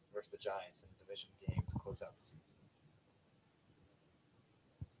versus the Giants in the division game to close out the season.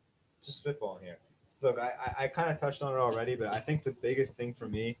 Just spitballing here. Look, I kind of touched on it already, but I think the biggest thing for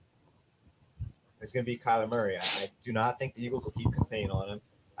me is going to be Kyler Murray. I do not think the Eagles will keep contained on him.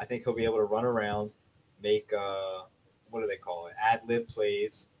 I think he'll be able to run around, make what do they call it? Ad-lib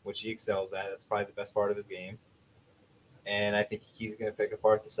plays, which he excels at. That's probably the best part of his game. And I think he's going to pick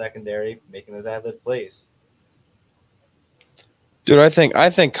apart the secondary, making those ad-lib plays. Dude, I think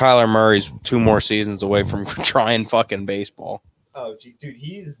Kyler Murray's 2 more seasons away from trying fucking baseball. Oh, dude,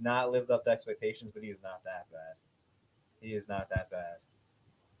 he's not lived up to expectations, but he is not that bad. He is not that bad.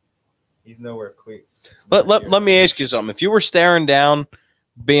 He's nowhere clear. Let me ask you something. If you were staring down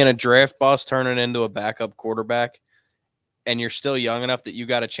being a draft bust, turning into a backup quarterback, and you're still young enough that you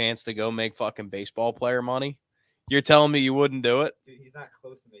got a chance to go make fucking baseball player money, you're telling me you wouldn't do it? Dude, he's not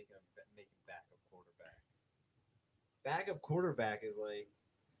close to making backup quarterback. Backup quarterback is like,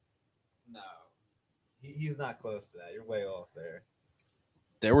 no. He's not close to that. You're way off there.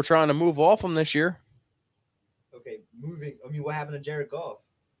 They were trying to move off him this year. Okay, what happened to Jared Goff?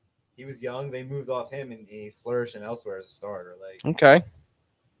 He was young. They moved off him, and he's flourishing elsewhere as a starter. Like, okay.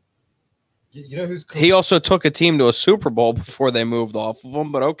 You know who's he also took a team to a Super Bowl before they moved off of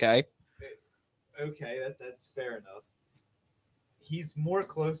him, but okay. Okay, that's fair enough. He's more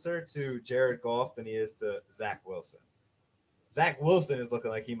closer to Jared Goff than he is to Zach Wilson. Zach Wilson is looking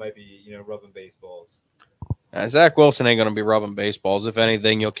like he might be, rubbing baseballs. Zach Wilson ain't going to be rubbing baseballs. If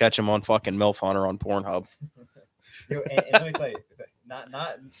anything, you'll catch him on fucking MILF Hunter on Pornhub. And let me tell you,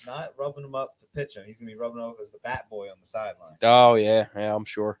 not rubbing him up to pitch him. He's going to be rubbing him up as the bat boy on the sideline. Oh, yeah, I'm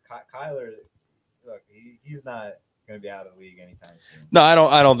sure. Kyler, look, he's not going to be out of the league anytime soon. No, I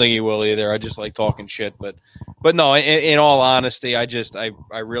don't think he will either. I just like talking shit. But no, in all honesty, I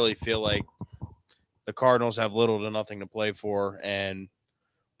really feel like the Cardinals have little to nothing to play for, and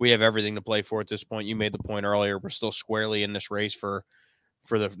we have everything to play for at this point. You made the point earlier. We're still squarely in this race for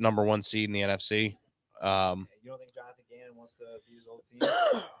the number 1 seed in the NFC. You don't think Jonathan Gannon wants to be his old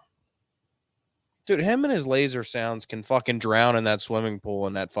team? Dude, him and his laser sounds can fucking drown in that swimming pool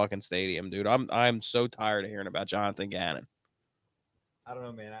in that fucking stadium, dude. I'm so tired of hearing about Jonathan Gannon. I don't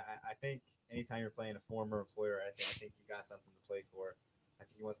know, man. I think anytime you're playing a former employer, I think you got something to play for. I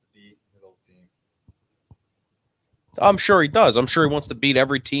think he wants to beat his old team. I'm sure he does. I'm sure he wants to beat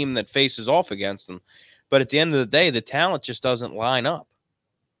every team that faces off against him. But at the end of the day, the talent just doesn't line up.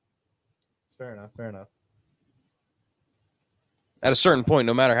 It's fair enough. At a certain point,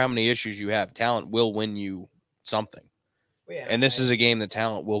 no matter how many issues you have, talent will win you something. Well, yeah, and this is a game that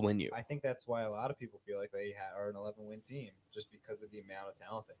talent will win you. I think that's why a lot of people feel like they are an 11-win team, just because of the amount of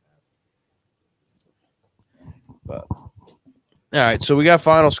talent they have. But all right, so we got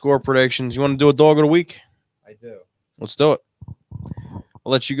final score predictions. You want to do a dog of the week? I do. Let's do it. I'll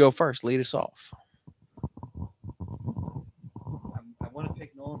let you go first. Lead us off. I want to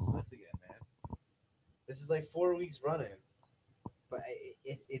pick Nolan Smith again, man. This is like 4 weeks running, but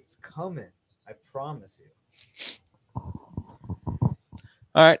it's coming. I promise you. All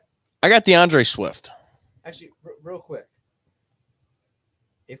right. I got DeAndre Swift. Actually, real quick.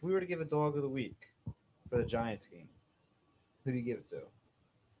 If we were to give a dog of the week for the Giants game, who do you give it to?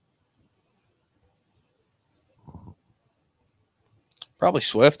 Probably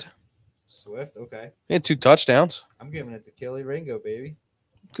Swift. Swift, okay. He had 2 touchdowns. I'm giving it to Kelly Ringo, baby.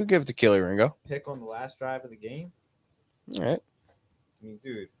 Could give it to Kelly Ringo. Pick on the last drive of the game. All right. I mean,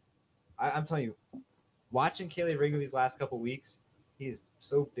 dude, I'm telling you, watching Kelly Ringo these last couple weeks, he's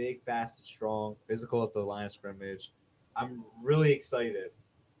so big, fast, and strong, physical at the line of scrimmage. I'm really excited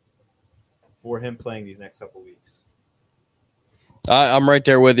for him playing these next couple weeks. I'm right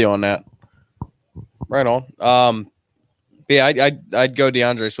there with you on that. Right on. Yeah, I'd go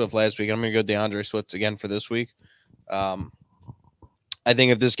DeAndre Swift last week. I'm going to go DeAndre Swift again for this week. I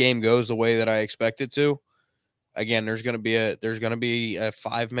think if this game goes the way that I expect it to, again, there's going to be a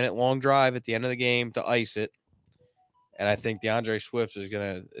 5-minute long drive at the end of the game to ice it, and I think DeAndre Swift is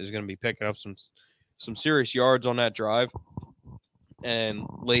gonna be picking up some serious yards on that drive, and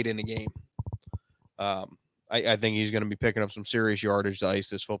late in the game, I think he's going to be picking up some serious yardage to ice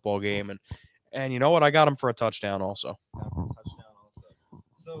this football game, and you know what, I got him for a touchdown also.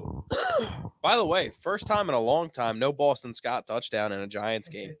 So, by the way, first time in a long time, no Boston Scott touchdown in a Giants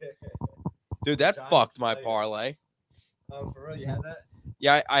game. Dude, that Giants fucked my players. parlay. Oh, for real, you had that?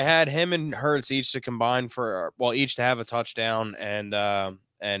 Yeah, I had him and Hurts each to combine each to have a touchdown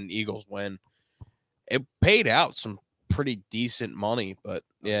and Eagles win. It paid out some pretty decent money, but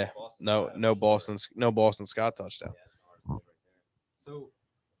yeah, no Boston Scott touchdown. Yeah, so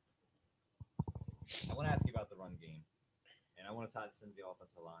I want to ask you about the run game, and I want to tie this into the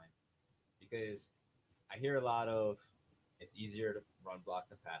offensive line because I hear a lot of it's easier to run block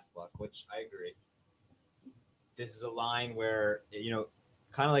than pass block, which I agree. This is a line where,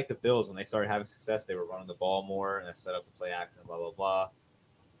 kind of like the Bills, when they started having success, they were running the ball more and they set up the play action, blah, blah, blah.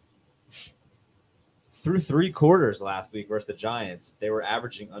 Through 3 quarters last week versus the Giants, they were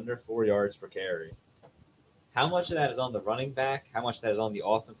averaging under 4 yards per carry. How much of that is on the running back? How much of that is on the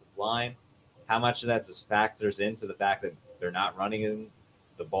offensive line? How much of that just factors into the fact that they're not running in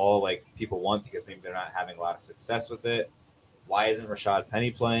the ball like people want because maybe they're not having a lot of success with it? Why isn't Rashad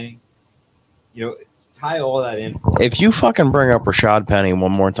Penny playing? Tie all that in. If you fucking bring up Rashad Penny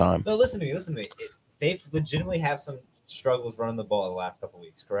one more time. No, listen to me. They've legitimately have some struggles running the ball the last couple of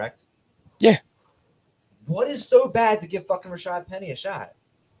weeks, correct? Yeah. What is so bad to give fucking Rashad Penny a shot?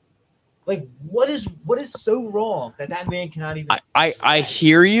 Like, what is so wrong that man cannot even? I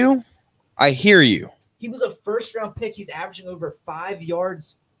hear you. He was a first-round pick. He's averaging over 5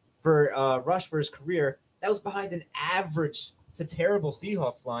 yards for rush for his career. That was behind an average to terrible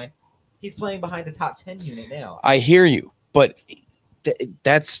Seahawks line. He's playing behind the top 10 unit now. I hear you, but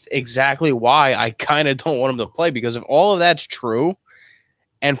that's exactly why I kind of don't want him to play, because if all of that's true,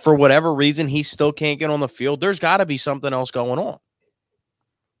 and for whatever reason he still can't get on the field, there's got to be something else going on.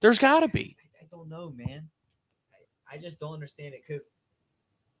 There's got to be. I don't know, man. I just don't understand it because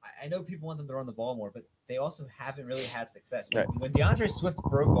I know people want them to run the ball more, but they also haven't really had success. When DeAndre Swift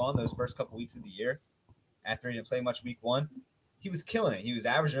broke on those first couple weeks of the year, after he didn't play much week 1, he was killing it. He was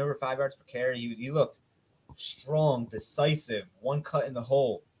averaging over 5 yards per carry. He looked strong, decisive, one cut in the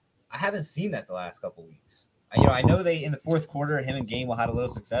hole. I haven't seen that the last couple weeks. I know they in the fourth quarter, him and Gainwell had a little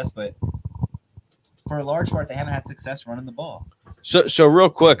success, but for a large part, they haven't had success running the ball. So real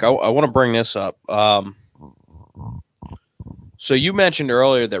quick, I want to bring this up. So you mentioned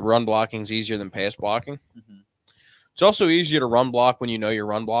earlier that run blocking is easier than pass blocking. Mm-hmm. It's also easier to run block when you know you're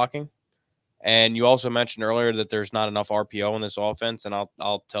run blocking. And you also mentioned earlier that there's not enough RPO in this offense, and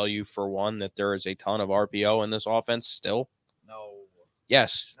I'll tell you for one that there is a ton of RPO in this offense still. No.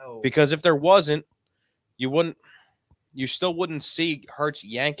 Yes. No. Because if there wasn't, you still wouldn't see Hurts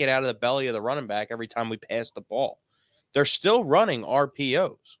yank it out of the belly of the running back every time we pass the ball. They're still running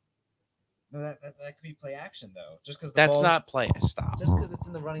RPOs. No, that could be play action though. Just because that's not play. Stop. Just because it's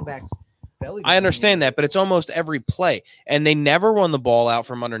in the running back's belly. I understand that, but it's almost every play, and they never run the ball out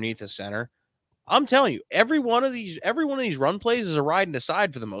from underneath the center. I'm telling you, every one of these run plays is a ride and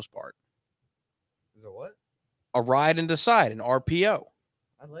decide for the most part. Is it what? A ride and decide, an RPO.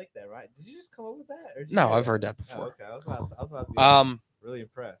 I like that, right? Did you just come up with that? Or No, I've heard that before. Oh, okay, I was about to be really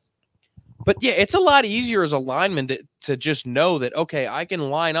impressed. But yeah, it's a lot easier as a lineman to just know that, okay, I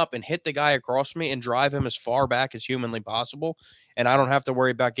can line up and hit the guy across me and drive him as far back as humanly possible, and I don't have to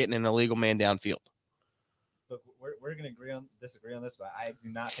worry about getting an illegal man downfield. Look, we're going to disagree on this, but I do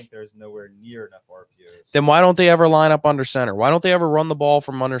not think there's nowhere near enough RPOs. Then why don't they ever line up under center? Why don't they ever run the ball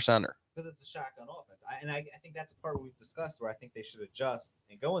from under center? Because it's a shotgun offense. I think that's a part we've discussed where I think they should adjust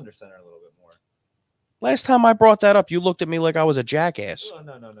and go under center a little bit more. Last time I brought that up, you looked at me like I was a jackass. Oh,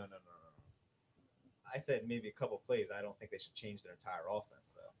 no. I said maybe a couple plays. I don't think they should change their entire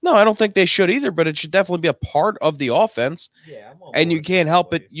offense, though. No, I don't think they should either, but it should definitely be a part of the offense. Yeah, I'm on and board you can't help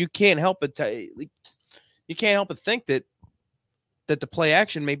plays. it. You can't help but think that the play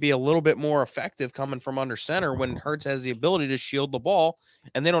action may be a little bit more effective coming from under center when Hurts has the ability to shield the ball,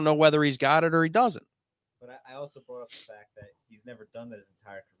 and they don't know whether he's got it or he doesn't. But I also brought up the fact that he's never done that his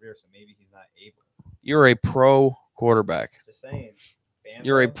entire career, so maybe he's not able. You're a pro quarterback. Just saying.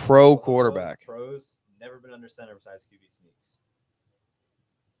 You're a pro quarterback. Pros never been under center besides QB sneaks.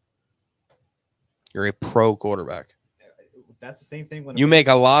 You're a pro quarterback. That's the same thing when you make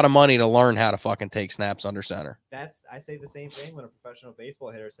a lot of money to learn how to fucking take snaps under center. I say the same thing when a professional baseball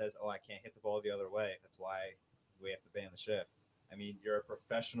hitter says, "Oh, I can't hit the ball the other way." That's why we have to ban the shift. I mean, you're a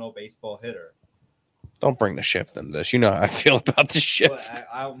professional baseball hitter. Don't bring the shift into this. You know how I feel about the shift. But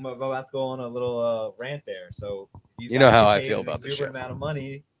I'm about to go on a little rant there. So You know how I feel about the the shift. amount of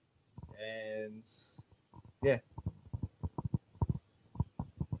money, and yeah.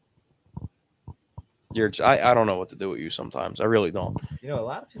 I don't know what to do with you sometimes. I really don't. You know, a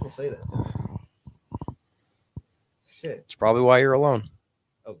lot of people say that to me. Shit. It's probably why you're alone.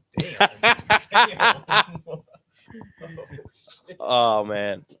 Oh, damn. Damn. Oh, shit. Oh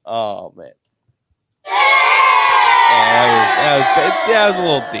man. That was a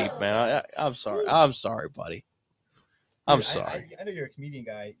little deep, man. I'm sorry. I'm sorry, buddy. I'm Dude, sorry. I know you're a comedian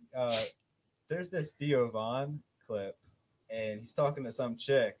guy. There's this Theo Vaughn clip, and he's talking to some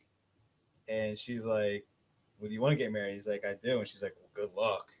chick, and she's like, "Well, do you want to get married?" He's like, "I do," and she's like, "Well, good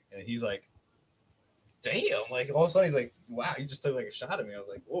luck." And he's like, "Damn!" Like all of a sudden, he's like, "Wow, you just took like a shot at me." I was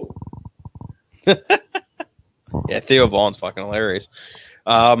like, "Whoa." Yeah, Theo Vaughn's fucking hilarious.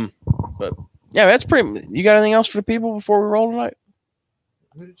 But yeah, that's pretty. You got anything else for the people before we roll tonight?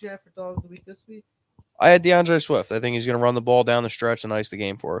 Who did you have for dog of the week this week? I had DeAndre Swift. I think he's going to run the ball down the stretch and ice the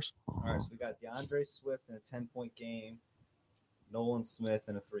game for us. All right, so we got DeAndre Swift in a 10-point game, Nolan Smith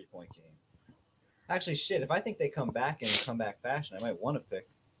in a 3-point game. Actually, shit, if I think they come back in comeback fashion, I might want to pick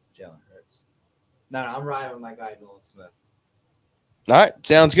Jalen Hurts. No, I'm riding with my guy, Nolan Smith. All right,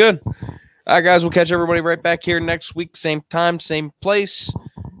 sounds good. All right, guys, we'll catch everybody right back here next week, same time, same place.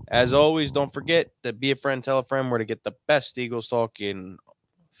 As always, don't forget to be a friend, tell a friend where to get the best Eagles talk in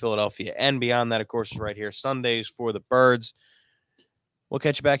Philadelphia and beyond that, of course, is right here Sundays for the Birds. We'll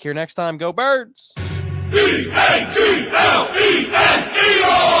catch you back here next time. Go Birds! E-A-G-L-E-S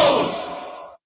Eagles!